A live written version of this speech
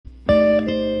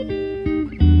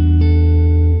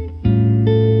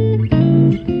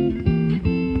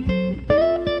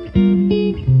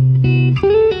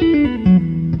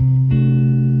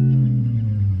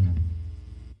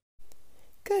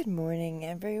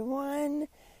everyone.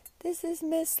 This is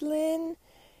Miss Lynn,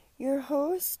 your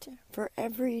host for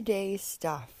Everyday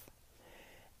Stuff.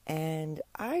 And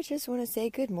I just want to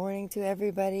say good morning to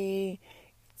everybody.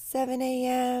 7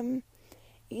 a.m.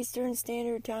 Eastern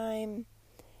Standard Time.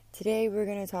 Today we're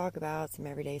going to talk about some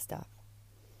everyday stuff.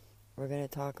 We're going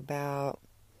to talk about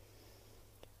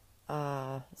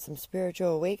some spiritual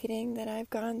awakening that I've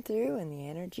gone through and the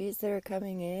energies that are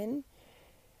coming in.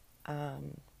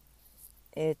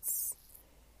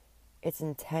 It's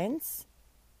intense.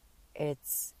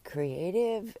 It's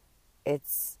creative.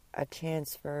 It's a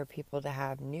chance for people to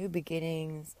have new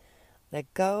beginnings.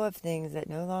 Let go of things that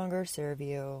no longer serve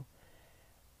you.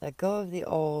 Let go of the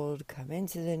old. Come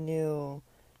into the new.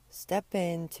 Step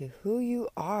into who you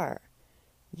are.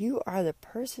 You are the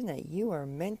person that you are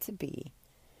meant to be.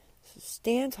 So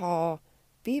stand tall,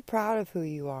 be proud of who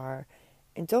you are,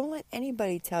 and don't let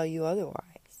anybody tell you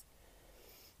otherwise.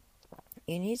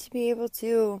 You need to be able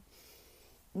to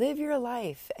live your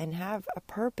life and have a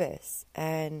purpose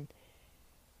and,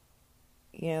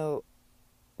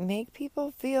 make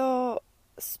people feel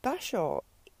special.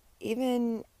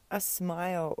 Even a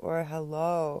smile or a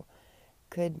hello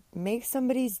could make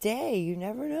somebody's day. You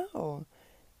never know.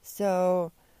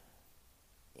 So,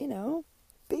 be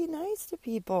nice to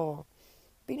people.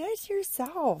 Be nice to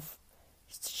yourself.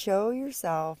 Just show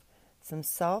yourself some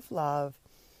self-love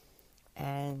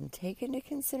and take into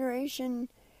consideration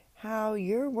how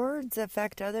your words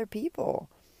affect other people.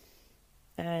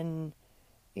 And,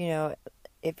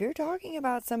 if you're talking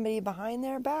about somebody behind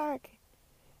their back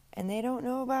and they don't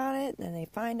know about it and they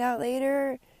find out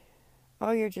later,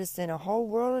 you're just in a whole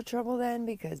world of trouble then,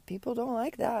 because people don't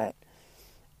like that.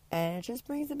 And it just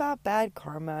brings about bad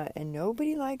karma, and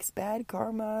nobody likes bad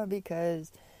karma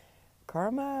because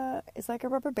karma is like a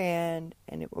rubber band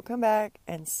and it will come back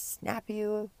and snap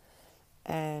you.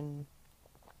 And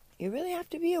you really have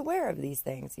to be aware of these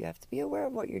things. You have to be aware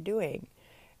of what you're doing,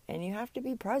 and you have to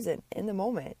be present in the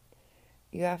moment.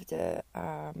 You have to,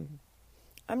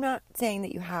 I'm not saying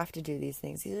that you have to do these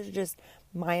things. These are just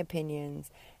my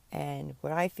opinions and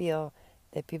what I feel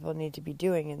that people need to be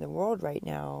doing in the world right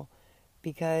now,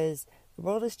 because the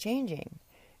world is changing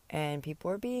and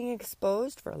people are being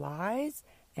exposed for lies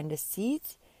and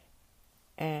deceit,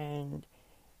 and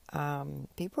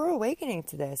people are awakening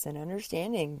to this and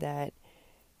understanding that,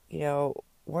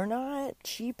 we're not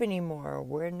sheep anymore.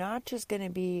 We're not just going to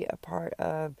be a part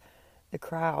of the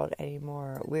crowd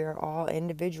anymore. We're all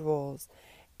individuals,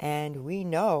 and we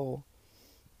know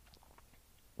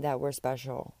that we're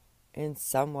special in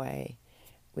some way.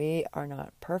 We are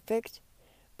not perfect,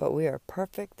 but we are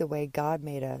perfect the way God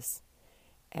made us.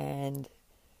 And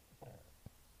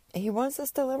He wants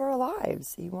us to live our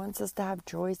lives. He wants us to have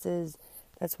choices.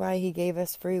 That's why He gave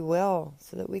us free will,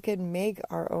 so that we could make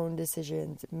our own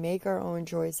decisions, make our own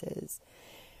choices,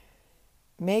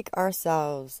 make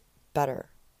ourselves better.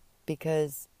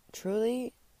 Because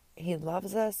truly, He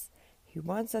loves us. He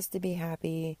wants us to be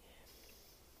happy.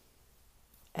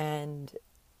 And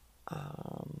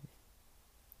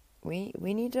we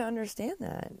need to understand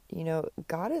that.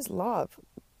 God is love.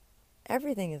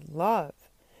 Everything is love.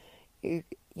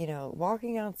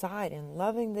 Walking outside and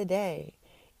loving the day,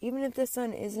 even if the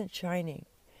sun isn't shining.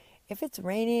 If it's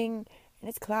raining and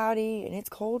it's cloudy and it's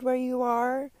cold where you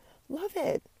are, love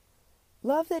it.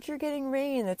 Love that you're getting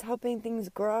rain that's helping things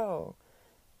grow.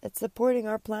 That's supporting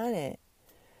our planet.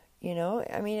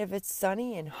 If it's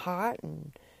sunny and hot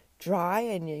and dry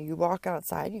and you walk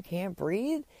outside, you can't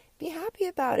breathe, be happy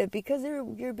about it, because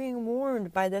you're being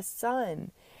warmed by the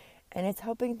sun. And it's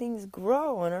helping things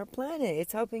grow on our planet.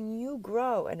 It's helping you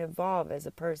grow and evolve as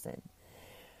a person.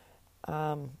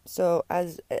 So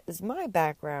as my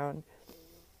background,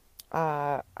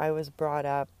 I was brought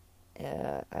up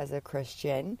as a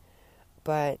Christian,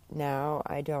 but now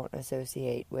I don't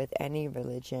associate with any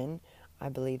religion. I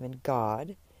believe in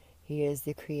God. He is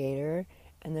the creator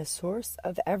and the source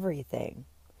of everything.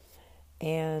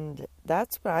 And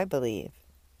that's what I believe.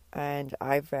 And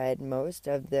I've read most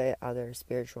of the other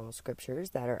spiritual scriptures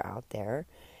that are out there.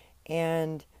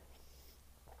 And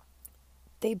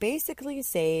they basically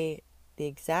say the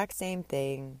exact same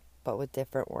thing, but with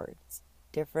different words,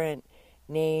 different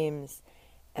names.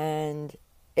 And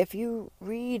if you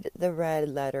read the Red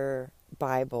Letter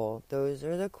Bible, those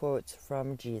are the quotes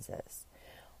from Jesus.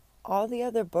 All the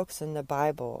other books in the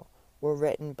Bible were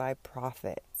written by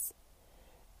prophets,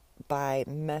 by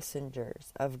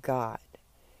messengers of God.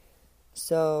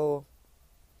 So,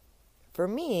 for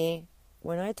me,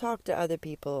 when I talk to other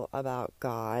people about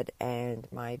God and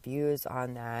my views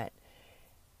on that,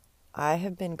 I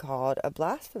have been called a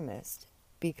blasphemist,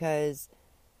 because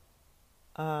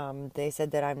They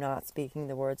said that I'm not speaking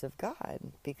the words of God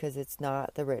because it's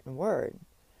not the written word.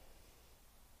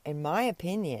 In my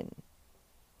opinion,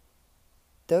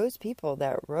 those people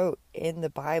that wrote in the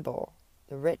Bible,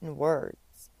 the written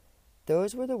words,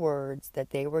 those were the words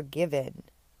that they were given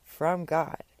from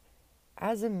God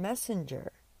as a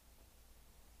messenger,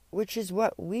 which is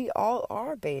what we all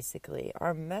are basically,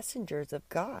 are messengers of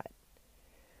God.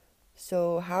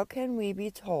 So how can we be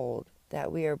told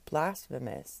that we are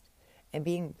blasphemous and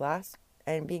being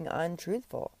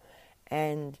untruthful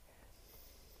and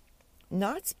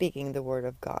not speaking the word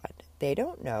of God? They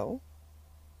don't know.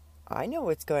 I know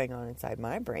what's going on inside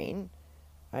my brain.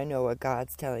 I know what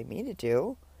God's telling me to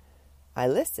do. I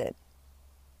listen.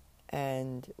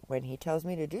 And when He tells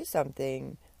me to do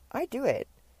something, I do it.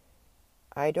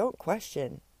 I don't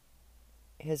question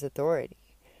His authority.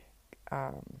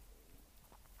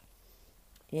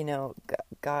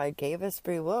 God gave us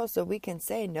free will so we can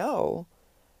say no.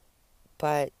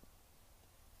 But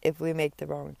if we make the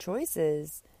wrong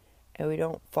choices and we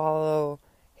don't follow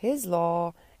His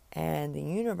law and the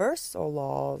universal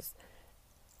laws,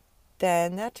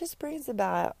 then that just brings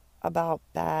about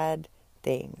bad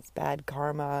things, bad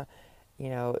karma,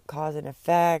 cause and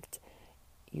effect.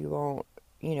 You won't,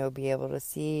 be able to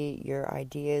see your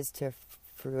ideas to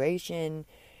fruition.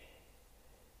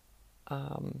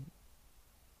 You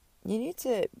need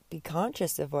to be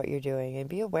conscious of what you're doing and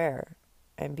be aware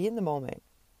and be in the moment,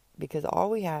 because all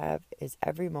we have is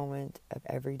every moment of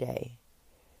every day.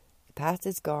 The past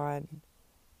is gone.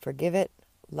 Forgive it,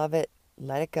 love it,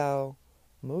 let it go,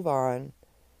 move on,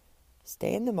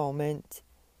 stay in the moment,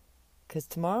 because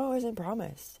tomorrow isn't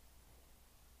promised.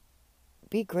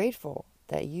 Be grateful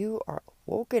that you are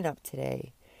woken up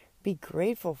today. Be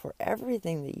grateful for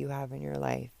everything that you have in your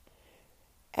life.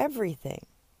 Everything.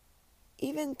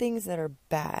 Even things that are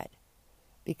bad,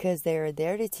 because they are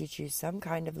there to teach you some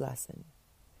kind of lesson.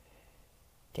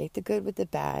 Take the good with the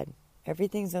bad.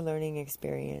 Everything's a learning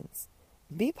experience.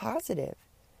 Be positive.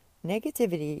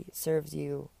 Negativity serves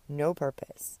you no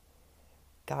purpose.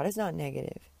 God is not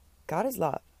negative. God is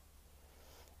love.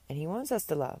 And He wants us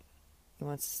to love. He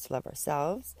wants us to love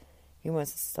ourselves. He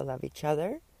wants us to love each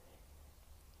other.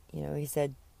 He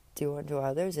said, do unto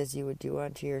others as you would do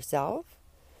unto yourself.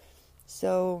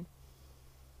 So,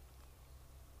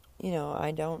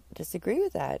 I don't disagree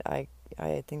with that. I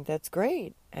think that's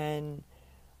great. And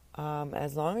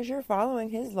as long as you're following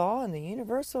His law and the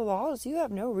universal laws, you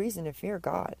have no reason to fear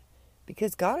God.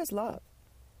 Because God is love.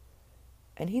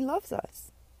 And He loves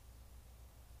us.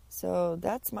 So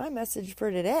that's my message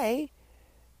for today.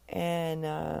 And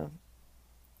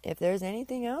if there's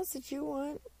anything else that you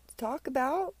want to talk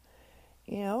about,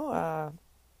 you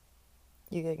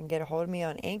can get a hold of me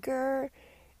on Anchor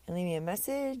and leave me a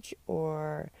message,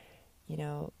 or,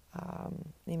 leave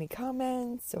me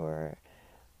comments, or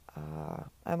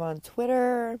I'm on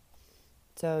Twitter.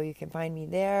 So you can find me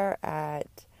there at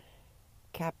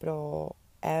capital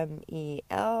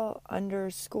MEL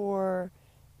 _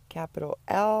 capital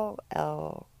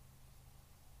LLAMBERT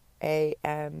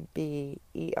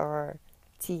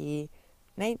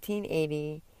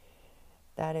 1980.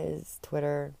 That is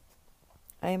Twitter.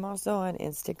 I am also on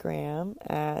Instagram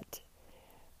at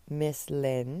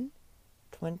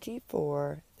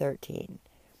MissLynn2413.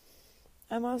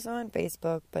 I'm also on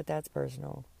Facebook, but that's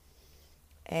personal.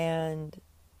 And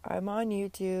I'm on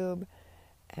YouTube,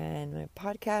 and my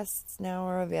podcasts now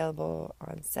are available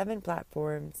on 7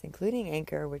 platforms, including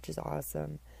Anchor, which is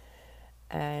awesome.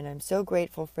 And I'm so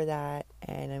grateful for that.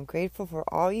 And I'm grateful for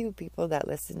all you people that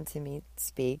listen to me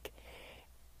speak.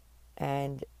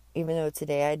 And even though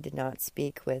today I did not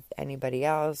speak with anybody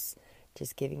else,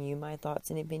 just giving you my thoughts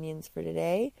and opinions for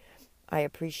today, I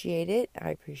appreciate it.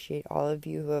 I appreciate all of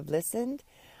you who have listened.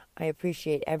 I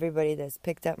appreciate everybody that's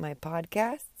picked up my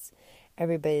podcasts,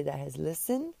 everybody that has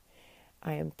listened.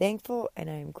 I am thankful and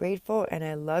I am grateful, and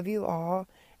I love you all,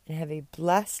 and have a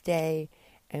blessed day,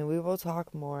 and we will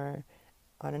talk more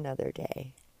on another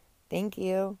day. Thank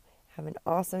you. Have an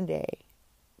awesome day.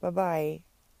 Bye-bye.